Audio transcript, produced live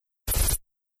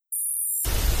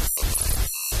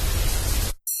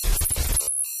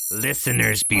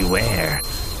Listeners beware,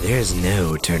 there's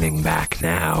no turning back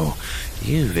now.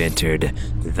 You've entered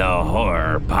the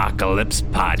Horror Apocalypse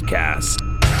Podcast.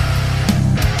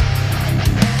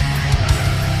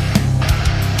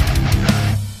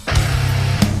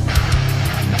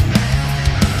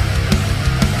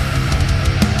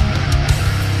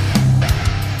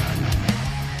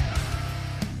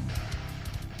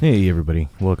 Hey everybody,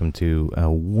 welcome to a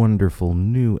wonderful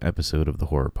new episode of the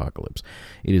Horror Apocalypse.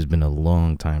 It has been a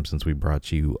long time since we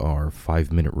brought you our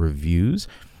 5-minute reviews.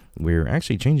 We're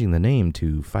actually changing the name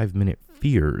to 5-Minute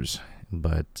Fears,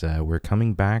 but we're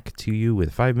coming back to you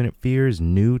with 5-Minute Fears,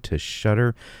 new to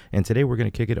Shudder, and today we're going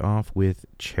to kick it off with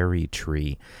Cherry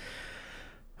Tree.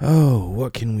 Oh,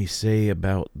 what can we say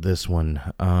about this one?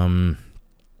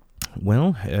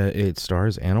 Well, it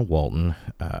stars Anna Walton.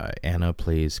 Anna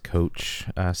plays Coach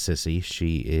Sissy.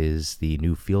 She is the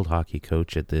new field hockey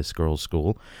coach at this girls'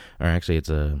 school. Or actually, it's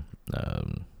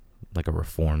like a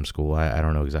reform school. I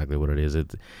don't know exactly what it is.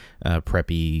 It's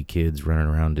preppy kids running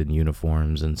around in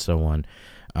uniforms and so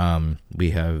on. We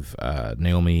have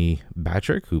Naomi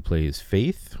Batrick, who plays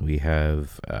Faith. We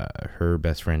have her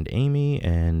best friend Amy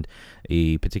and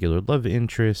a particular love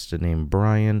interest named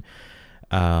Brian.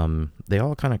 They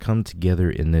all kind of come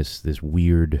together in this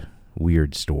weird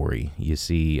story. You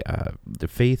see, the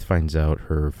Faith finds out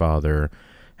her father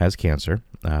has cancer,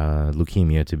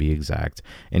 leukemia to be exact,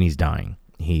 and he's dying.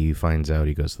 He finds out,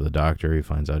 he goes to the doctor, he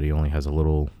finds out he only has a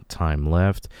little time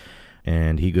left,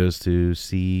 and he goes to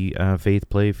see Faith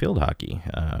play field hockey.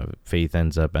 Faith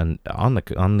ends up on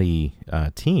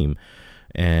the team,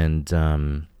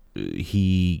 and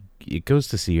he goes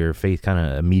to see her. Faith kind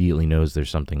of immediately knows there's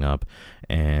something up,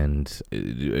 and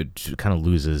it kind of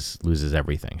loses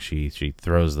everything. She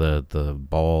throws the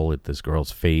ball at this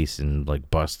girl's face and like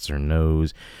busts her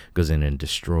nose, goes in and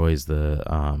destroys the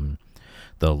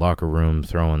locker room,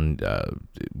 throwing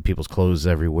people's clothes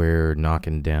everywhere,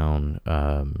 knocking down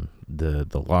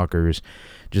the lockers,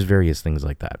 just various things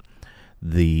like that.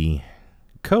 The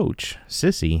coach,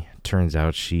 Sissy, turns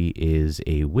out she is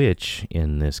a witch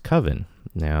in this coven.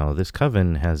 Now, this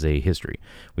coven has a history.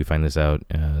 We find this out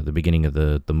at the beginning of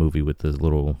the movie with the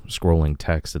little scrolling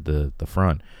text at the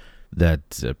front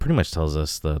that pretty much tells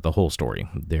us the whole story.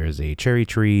 There's a cherry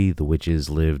tree. The witches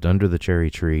lived under the cherry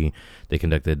tree. They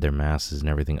conducted their masses and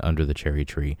everything under the cherry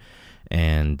tree.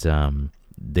 And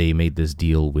they made this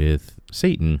deal with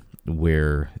Satan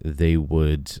where they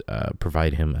would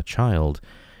provide him a child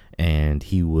and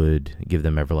he would give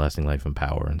them everlasting life and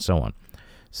power and so on.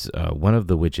 So, one of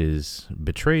the witches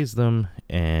betrays them,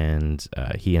 and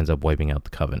he ends up wiping out the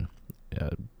coven.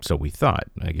 So we thought.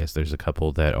 I guess there's a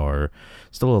couple that are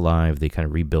still alive. They kind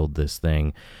of rebuild this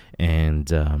thing, and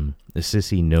the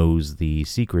Sissy knows the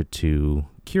secret to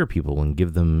cure people and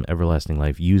give them everlasting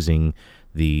life using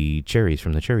the cherries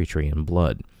from the cherry tree and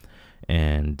blood.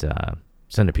 And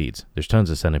centipedes. There's tons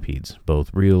of centipedes,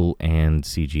 both real and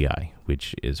CGI,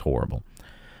 which is horrible.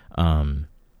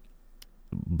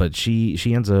 But she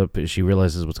ends up, she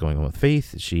realizes what's going on with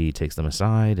Faith. She takes them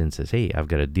aside and says, hey, I've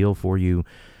got a deal for you.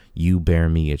 You bear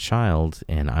me a child,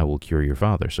 and I will cure your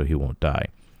father so he won't die.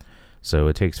 So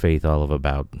it takes Faith all of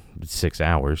about 6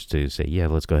 hours to say, yeah,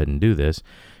 let's go ahead and do this.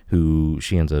 Who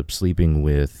she ends up sleeping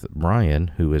with Brian,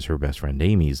 who is her best friend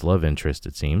Amy's love interest,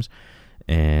 it seems.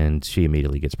 And she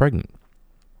immediately gets pregnant.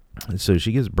 So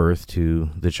she gives birth to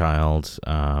the child.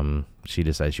 She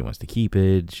decides she wants to keep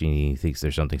it. She thinks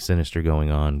there's something sinister going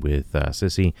on with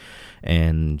Sissy,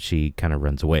 and she kind of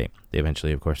runs away. They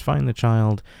eventually, of course, find the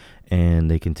child, and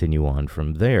they continue on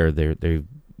from there. Their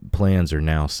plans are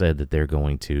now said that they're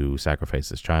going to sacrifice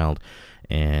this child,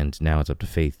 and now it's up to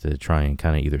Faith to try and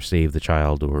kind of either save the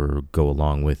child or go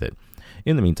along with it.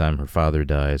 In the meantime, her father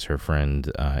dies, her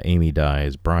friend Amy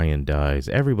dies, Brian dies,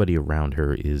 everybody around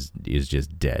her is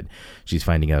just dead. She's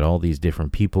finding out all these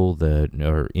different people that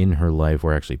are in her life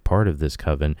were actually part of this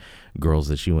coven, girls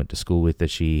that she went to school with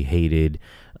that she hated.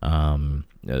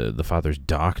 The father's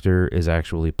doctor is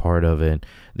actually part of it.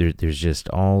 There's just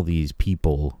all these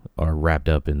people are wrapped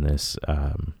up in this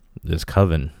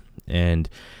coven, and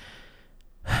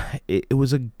it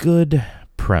was a good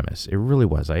premise. It really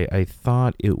was. I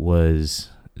thought it was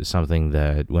something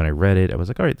that when I read it, I was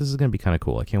like, all right, this is going to be kind of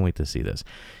cool. I can't wait to see this.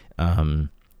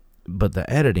 But the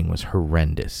editing was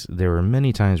horrendous. There were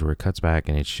many times where it cuts back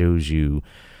and it shows you,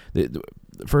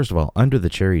 first of all, under the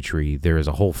cherry tree, there is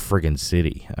a whole friggin'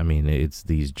 city. I mean, it's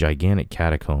these gigantic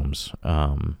catacombs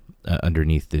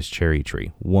underneath this cherry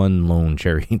tree. One lone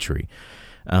cherry tree.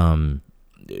 But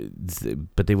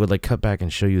they would like cut back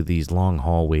and show you these long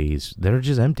hallways that are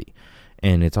just empty.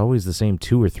 And it's always the same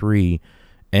 2 or 3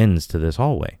 ends to this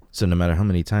hallway. So no matter how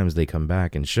many times they come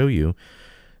back and show you,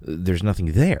 there's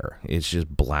nothing there. It's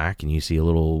just black, and you see a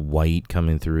little white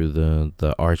coming through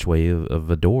the archway of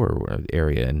a door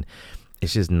area, and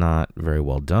it's just not very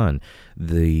well done.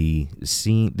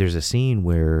 There's a scene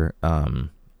where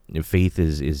Faith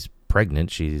is pregnant.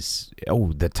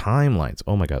 The timelines.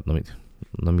 Oh my God,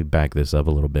 let me back this up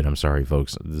a little bit. I'm sorry,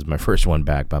 folks. This is my first one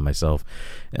back by myself,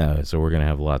 so we're gonna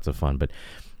have lots of fun. But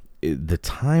the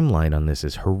timeline on this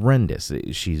is horrendous.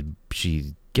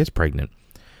 She gets pregnant,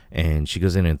 and she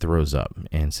goes in and throws up.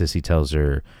 And Sissy tells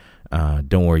her,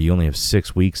 "Don't worry, you only have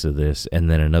 6 weeks of this, and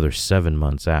then another 7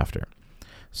 months after."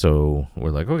 So we're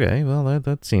like, okay, well,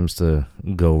 that seems to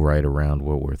go right around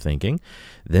what we're thinking.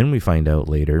 Then we find out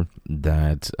later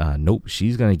that, nope,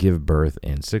 she's going to give birth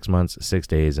in 6 months, 6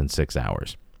 days, and 6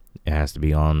 hours. It has to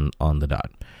be on the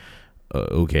dot.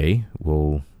 Okay,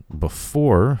 well,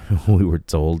 before we were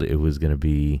told it was going to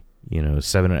be,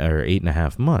 7 or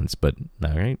 8.5 months. But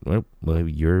all right, well,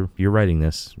 you're writing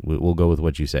this. We'll go with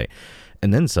what you say.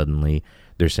 And then suddenly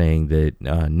they're saying that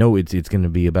no, it's going to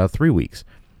be about 3 weeks.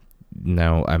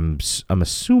 Now, I'm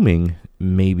assuming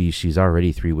maybe she's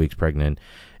already 3 weeks pregnant,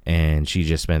 and she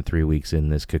just spent 3 weeks in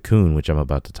this cocoon, which I'm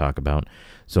about to talk about.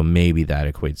 So maybe that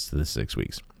equates to the 6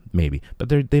 weeks, maybe. But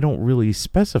they don't really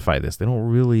specify this. They don't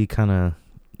really kind of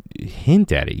hint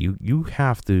at it. You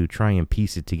have to try and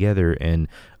piece it together and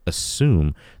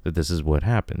assume that this is what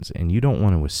happens, and you don't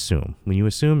want to assume. When you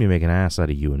assume, you make an ass out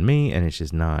of you and me, and it's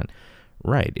just not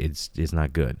right. It's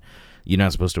not good. You're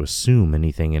not supposed to assume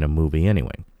anything in a movie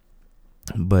anyway.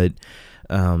 But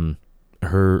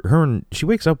she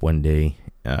wakes up one day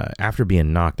after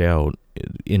being knocked out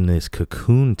in this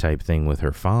cocoon type thing with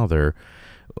her father,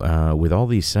 with all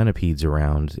these centipedes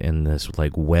around in this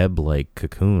like web like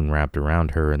cocoon wrapped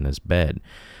around her in this bed.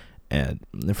 And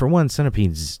for one,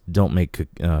 centipedes don't make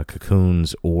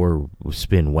cocoons or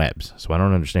spin webs, so I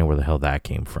don't understand where the hell that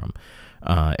came from.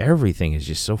 Everything is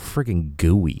just so freaking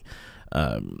gooey.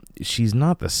 She's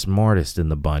not the smartest in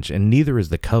the bunch, and neither is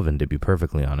the Coven, to be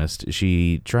perfectly honest.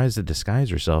 She tries to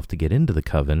disguise herself to get into the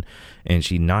Coven, and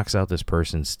she knocks out this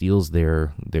person, steals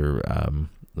their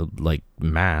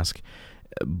mask,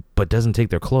 but doesn't take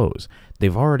their clothes.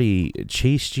 They've already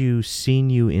chased you, seen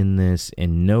you in this,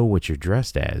 and know what you're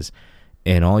dressed as,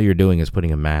 and all you're doing is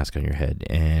putting a mask on your head.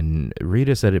 And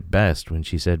Rita said it best when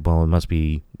she said, well, it must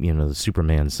be, the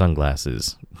Superman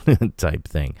sunglasses type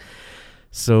thing.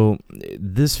 So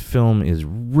this film is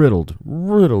riddled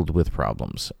with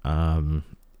problems.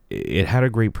 It had a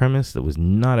great premise that was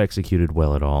not executed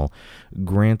well at all.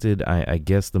 Granted, I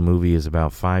guess the movie is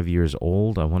about 5 years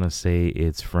old. I want to say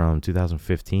it's from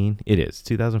 2015. It is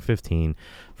 2015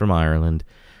 from Ireland.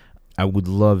 I would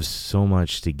love so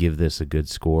much to give this a good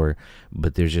score,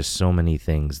 but there's just so many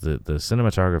things. The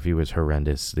cinematography was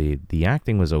horrendous. The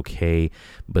acting was okay,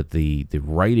 but the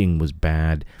writing was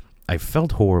bad. I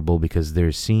felt horrible because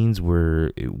there's scenes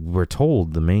where we're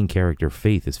told the main character,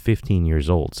 Faith, is 15 years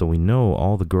old. So we know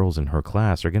all the girls in her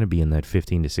class are going to be in that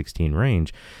 15 to 16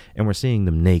 range, and we're seeing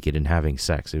them naked and having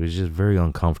sex. It was just very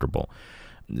uncomfortable.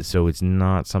 So it's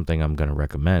not something I'm going to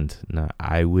recommend. Now,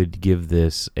 I would give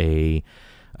this a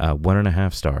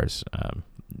 1.5 stars,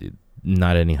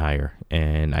 not any higher.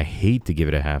 And I hate to give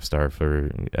it a half star for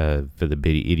the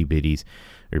itty bitties.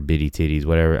 Or bitty titties,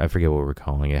 whatever. I forget what we're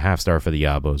calling it. Half star for the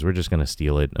yabos. We're just going to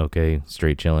steal it, okay?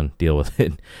 Straight chilling. Deal with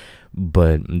it.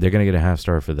 But they're going to get a half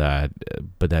star for that.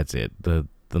 But that's it. The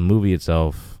movie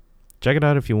itself, check it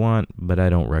out if you want, but I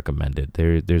don't recommend it.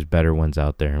 There's better ones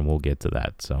out there, and we'll get to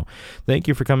that. So thank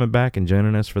you for coming back and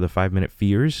joining us for the 5 Minute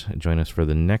Fears. Join us for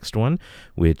the next one,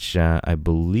 which I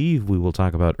believe we will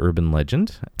talk about Urban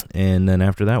Legend. And then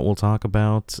after that, we'll talk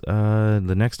about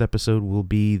the next episode will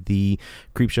be the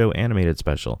Creepshow animated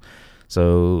special.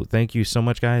 So thank you so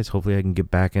much, guys. Hopefully I can get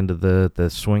back into the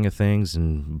swing of things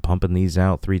and pumping these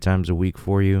out 3 times a week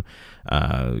for you.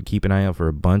 Keep an eye out for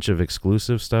a bunch of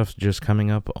exclusive stuff just coming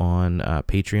up on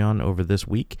Patreon over this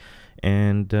week.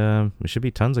 And there should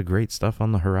be tons of great stuff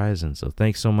on the horizon. So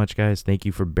thanks so much, guys. Thank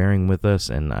you for bearing with us,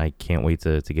 and I can't wait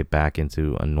to get back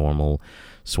into a normal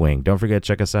swing. Don't forget,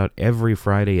 check us out every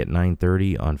Friday at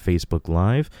 9:30 on Facebook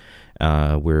Live.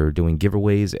 We're doing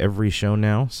giveaways every show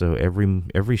now, so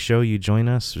every show you join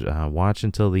us, watch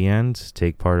until the end,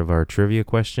 take part of our trivia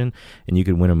question, and you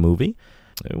can win a movie.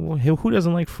 Who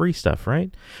doesn't like free stuff,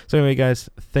 right? So anyway, guys,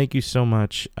 thank you so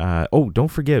much. Don't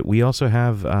forget, we also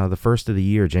have the first of the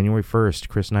year, January 1st.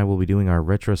 Chris and I will be doing our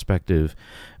retrospective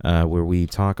where we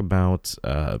talk about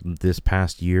this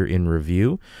past year in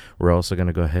review. We're also going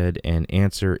to go ahead and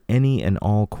answer any and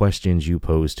all questions you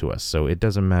pose to us. So it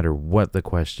doesn't matter what the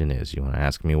question is. You want to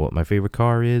ask me what my favorite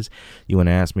car is. You want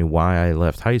to ask me why I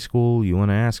left high school. You want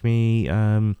to ask me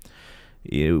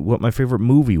what my favorite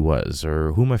movie was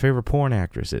or who my favorite porn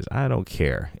actress is. I don't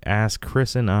care. Ask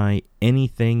Chris and I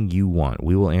anything you want.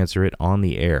 We will answer it on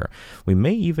the air. We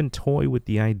may even toy with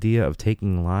the idea of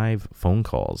taking live phone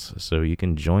calls, so you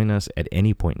can join us at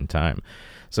any point in time.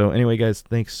 So anyway, guys,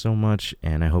 thanks so much,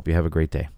 and I hope you have a great day.